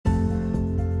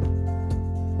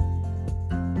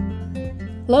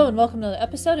Hello and welcome to another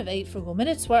episode of 8 Frugal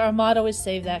Minutes, where our motto is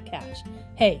Save That Cash.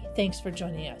 Hey, thanks for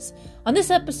joining us. On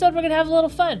this episode, we're going to have a little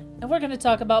fun, and we're going to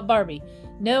talk about Barbie.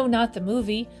 No, not the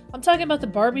movie. I'm talking about the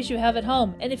Barbies you have at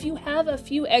home, and if you have a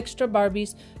few extra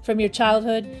Barbies from your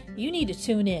childhood, you need to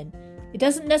tune in. It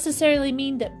doesn't necessarily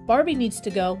mean that Barbie needs to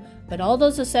go, but all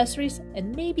those accessories,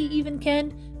 and maybe even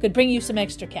Ken, could bring you some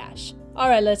extra cash.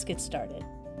 Alright, let's get started.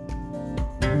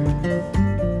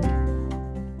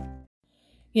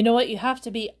 You know what? You have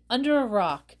to be under a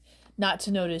rock not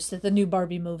to notice that the new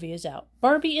Barbie movie is out.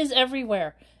 Barbie is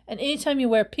everywhere. And anytime you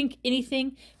wear pink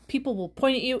anything, people will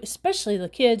point at you, especially the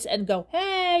kids, and go,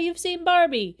 "Hey, you've seen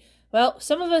Barbie." Well,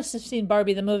 some of us have seen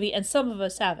Barbie the movie, and some of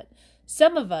us haven't.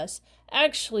 Some of us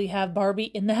actually have Barbie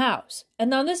in the house.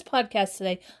 And on this podcast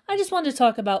today, I just wanted to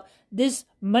talk about this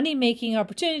money-making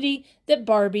opportunity that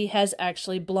Barbie has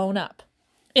actually blown up.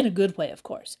 In a good way, of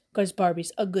course, because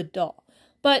Barbie's a good doll.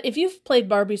 But if you've played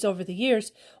Barbies over the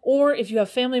years, or if you have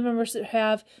family members that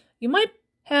have, you might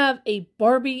have a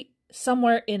Barbie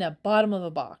somewhere in a bottom of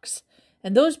a box.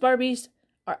 And those Barbies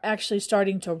are actually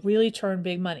starting to really turn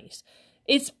big monies.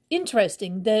 It's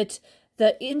interesting that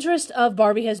the interest of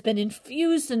Barbie has been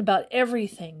infused in about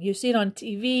everything. You see it on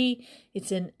TV,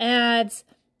 it's in ads,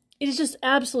 it is just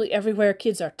absolutely everywhere.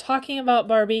 Kids are talking about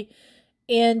Barbie,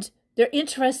 and they're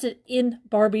interested in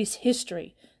Barbie's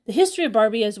history. The history of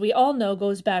Barbie, as we all know,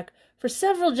 goes back for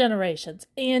several generations,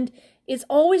 and it's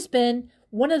always been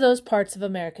one of those parts of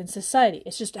American society.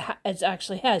 It's just, it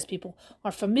actually has. People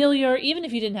are familiar. Even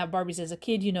if you didn't have Barbies as a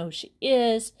kid, you know who she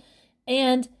is.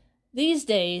 And these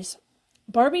days,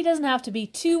 Barbie doesn't have to be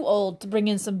too old to bring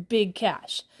in some big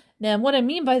cash. Now, what I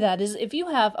mean by that is if you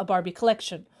have a Barbie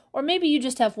collection, or maybe you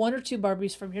just have one or two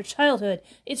Barbies from your childhood,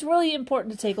 it's really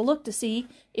important to take a look to see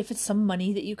if it's some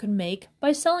money that you can make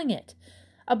by selling it.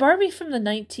 A Barbie from the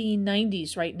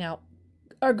 1990s right now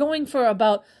are going for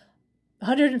about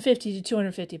 $150 to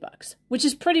 $250, which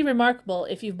is pretty remarkable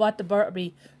if you've bought the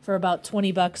Barbie for about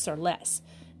 $20 or less.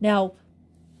 Now,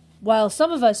 while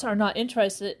some of us are not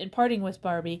interested in parting with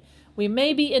Barbie, we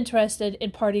may be interested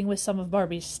in parting with some of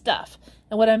Barbie's stuff.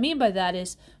 And what I mean by that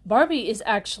is Barbie is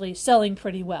actually selling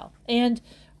pretty well, and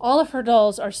all of her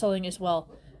dolls are selling as well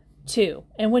too.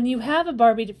 And when you have a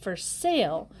Barbie for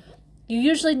sale, you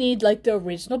usually need like the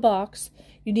original box,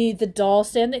 you need the doll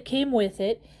stand that came with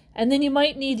it, and then you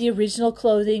might need the original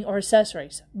clothing or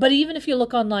accessories. But even if you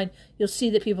look online, you'll see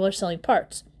that people are selling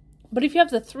parts. But if you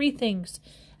have the three things,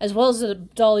 as well as the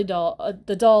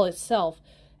doll itself,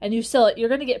 and you sell it, you're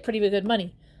going to get pretty good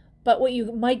money. But what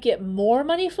you might get more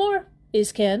money for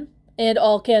is Ken, and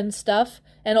all Ken stuff,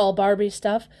 and all Barbie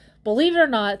stuff. Believe it or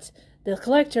not, the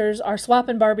collectors are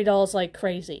swapping Barbie dolls like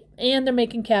crazy, and they're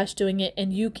making cash doing it,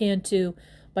 and you can too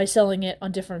by selling it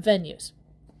on different venues.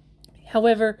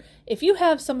 However, if you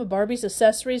have some of Barbie's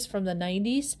accessories from the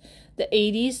 90s, the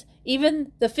 80s,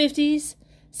 even the 50s,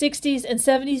 60s, and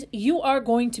 70s, you are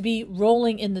going to be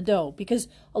rolling in the dough because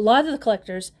a lot of the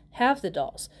collectors have the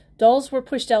dolls. Dolls were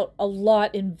pushed out a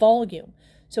lot in volume,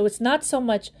 so it's not so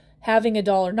much having a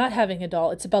doll or not having a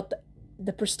doll, it's about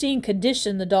the pristine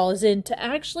condition the doll is in to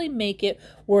actually make it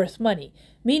worth money.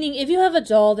 Meaning, if you have a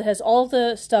doll that has all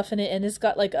the stuff in it and it's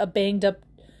got like a banged up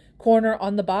corner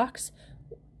on the box,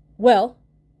 well,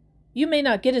 you may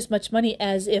not get as much money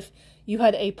as if you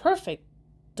had a perfect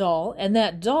doll and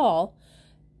that doll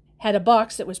had a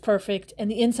box that was perfect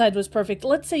and the inside was perfect.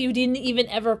 Let's say you didn't even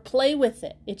ever play with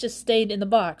it. It just stayed in the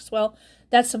box. Well,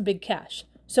 that's some big cash.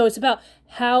 So it's about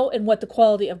how and what the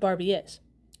quality of Barbie is.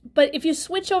 But if you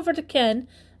switch over to Ken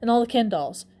and all the Ken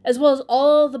dolls, as well as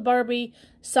all the Barbie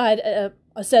side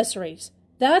accessories,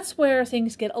 that's where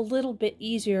things get a little bit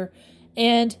easier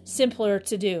and simpler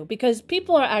to do. Because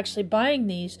people are actually buying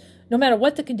these, no matter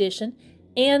what the condition,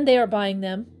 and they are buying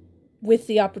them with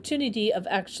the opportunity of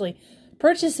actually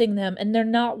purchasing them, and they're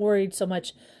not worried so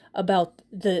much about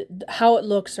the how it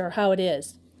looks or how it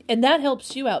is. And that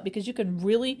helps you out because you can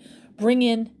really bring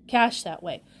in cash that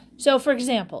way. So, for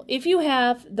example, if you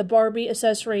have the Barbie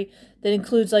accessory that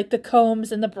includes like the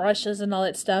combs and the brushes and all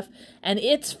that stuff, and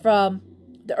it's from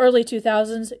the early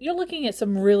 2000s, you're looking at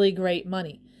some really great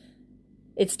money.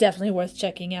 It's definitely worth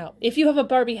checking out. If you have a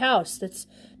Barbie house that's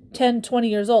 10, 20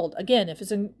 years old, again, if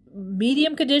it's in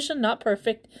medium condition, not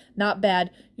perfect, not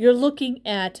bad, you're looking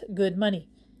at good money.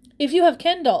 If you have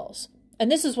Ken dolls,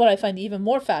 and this is what I find even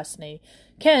more fascinating,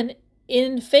 Ken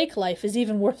in fake life is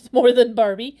even worth more than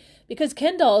Barbie because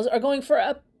Ken dolls are going for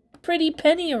a pretty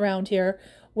penny around here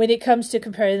when it comes to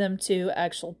comparing them to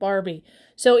actual Barbie.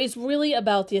 So it's really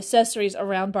about the accessories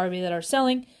around Barbie that are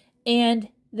selling, and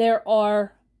there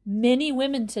are many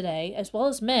women today, as well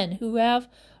as men, who have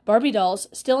Barbie dolls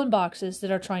still in boxes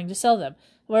that are trying to sell them.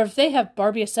 Where if they have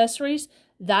Barbie accessories,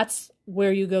 that's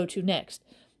where you go to next.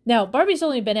 Now, Barbie's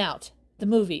only been out, the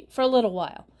movie, for a little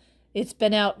while. It's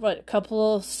been out, a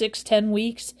couple of 6-10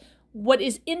 weeks. What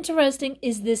is interesting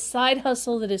is this side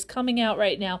hustle that is coming out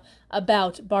right now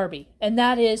about Barbie. And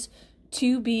that is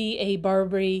to be a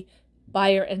Barbie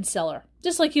buyer and seller.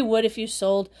 Just like you would if you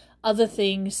sold other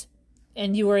things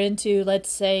and you were into, let's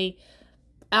say,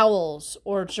 owls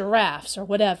or giraffes or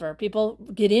whatever. People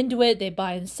get into it, they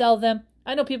buy and sell them.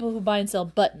 I know people who buy and sell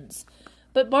buttons.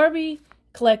 But Barbie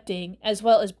collecting, as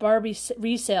well as Barbie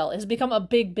resale, has become a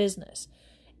big business.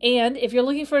 And if you're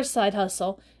looking for a side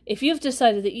hustle, if you've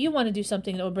decided that you want to do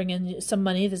something that will bring in some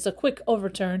money, there's a quick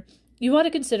overturn, you want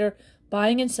to consider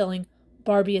buying and selling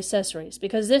Barbie accessories,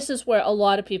 because this is where a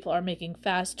lot of people are making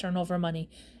fast turnover money,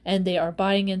 and they are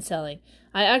buying and selling.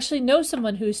 I actually know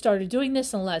someone who started doing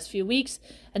this in the last few weeks,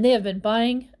 and they have been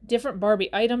buying different Barbie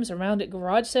items around at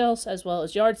garage sales, as well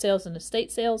as yard sales and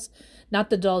estate sales. Not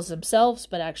the dolls themselves,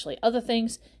 but actually other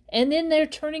things. And then they're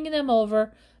turning them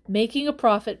over, making a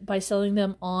profit by selling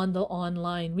them on the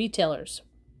online retailers.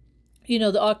 You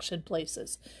know, the auction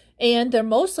places. And they're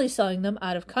mostly selling them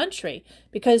out of country,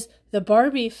 because the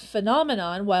Barbie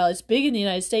phenomenon, while it's big in the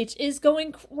United States, is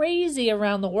going crazy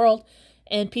around the world,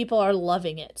 and people are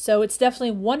loving it. So it's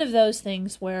definitely one of those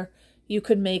things where you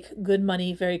could make good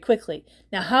money very quickly.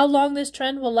 Now, how long this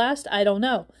trend will last, I don't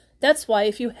know. That's why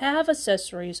if you have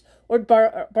accessories or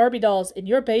Barbie dolls in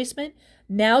your basement,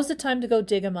 now's the time to go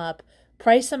dig them up,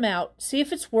 price them out, see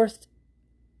if it's worth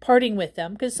parting with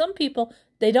them, because some people,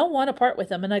 they don't want to part with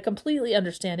them, and I completely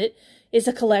understand it. It's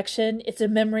a collection, it's a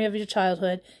memory of your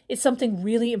childhood, it's something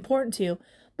really important to you.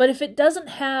 But if it doesn't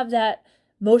have that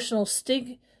emotional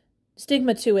stigma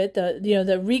to it,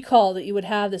 the recall that you would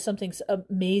have that something's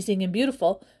amazing and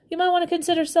beautiful, you might want to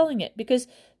consider selling it, because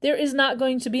there is not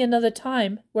going to be another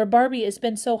time where Barbie has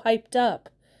been so hyped up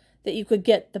that you could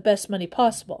get the best money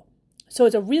possible. So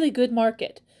it's a really good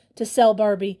market to sell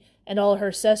Barbie and all her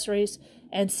accessories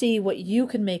and see what you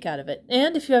can make out of it.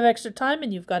 And if you have extra time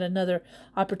and you've got another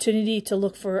opportunity to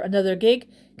look for another gig,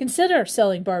 consider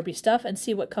selling Barbie stuff and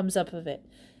see what comes up of it.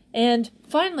 And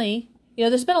finally,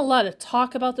 there's been a lot of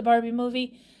talk about the Barbie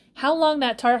movie. How long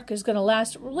that talk is going to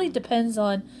last really depends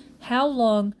on how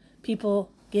long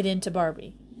people get into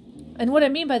Barbie. And what I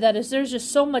mean by that is there's just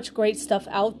so much great stuff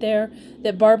out there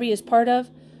that Barbie is part of.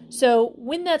 So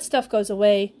when that stuff goes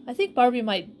away, I think Barbie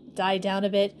might die down a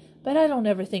bit, but I don't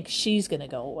ever think she's going to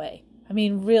go away. I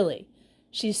mean, really,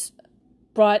 she's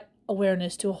brought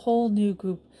awareness to a whole new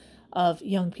group of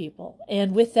young people.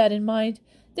 And with that in mind,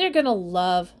 they're going to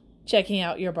love checking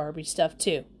out your Barbie stuff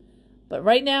too. But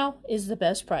right now is the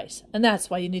best price. And that's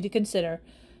why you need to consider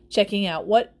checking out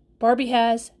what Barbie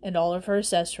has and all of her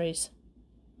accessories.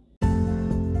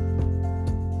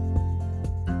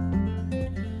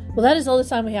 Well, that is all the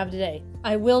time we have today.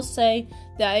 I will say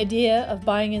the idea of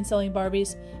buying and selling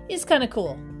Barbies is kind of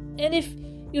cool. And if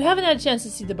you haven't had a chance to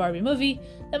see the Barbie movie,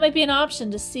 that might be an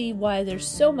option to see why there's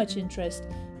so much interest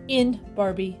in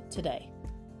Barbie today.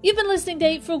 You've been listening to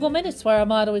 8 Frugal Minutes, where our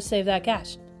motto is Save That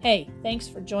Cash. Hey, thanks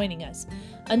for joining us.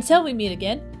 Until we meet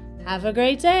again, have a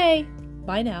great day.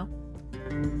 Bye now.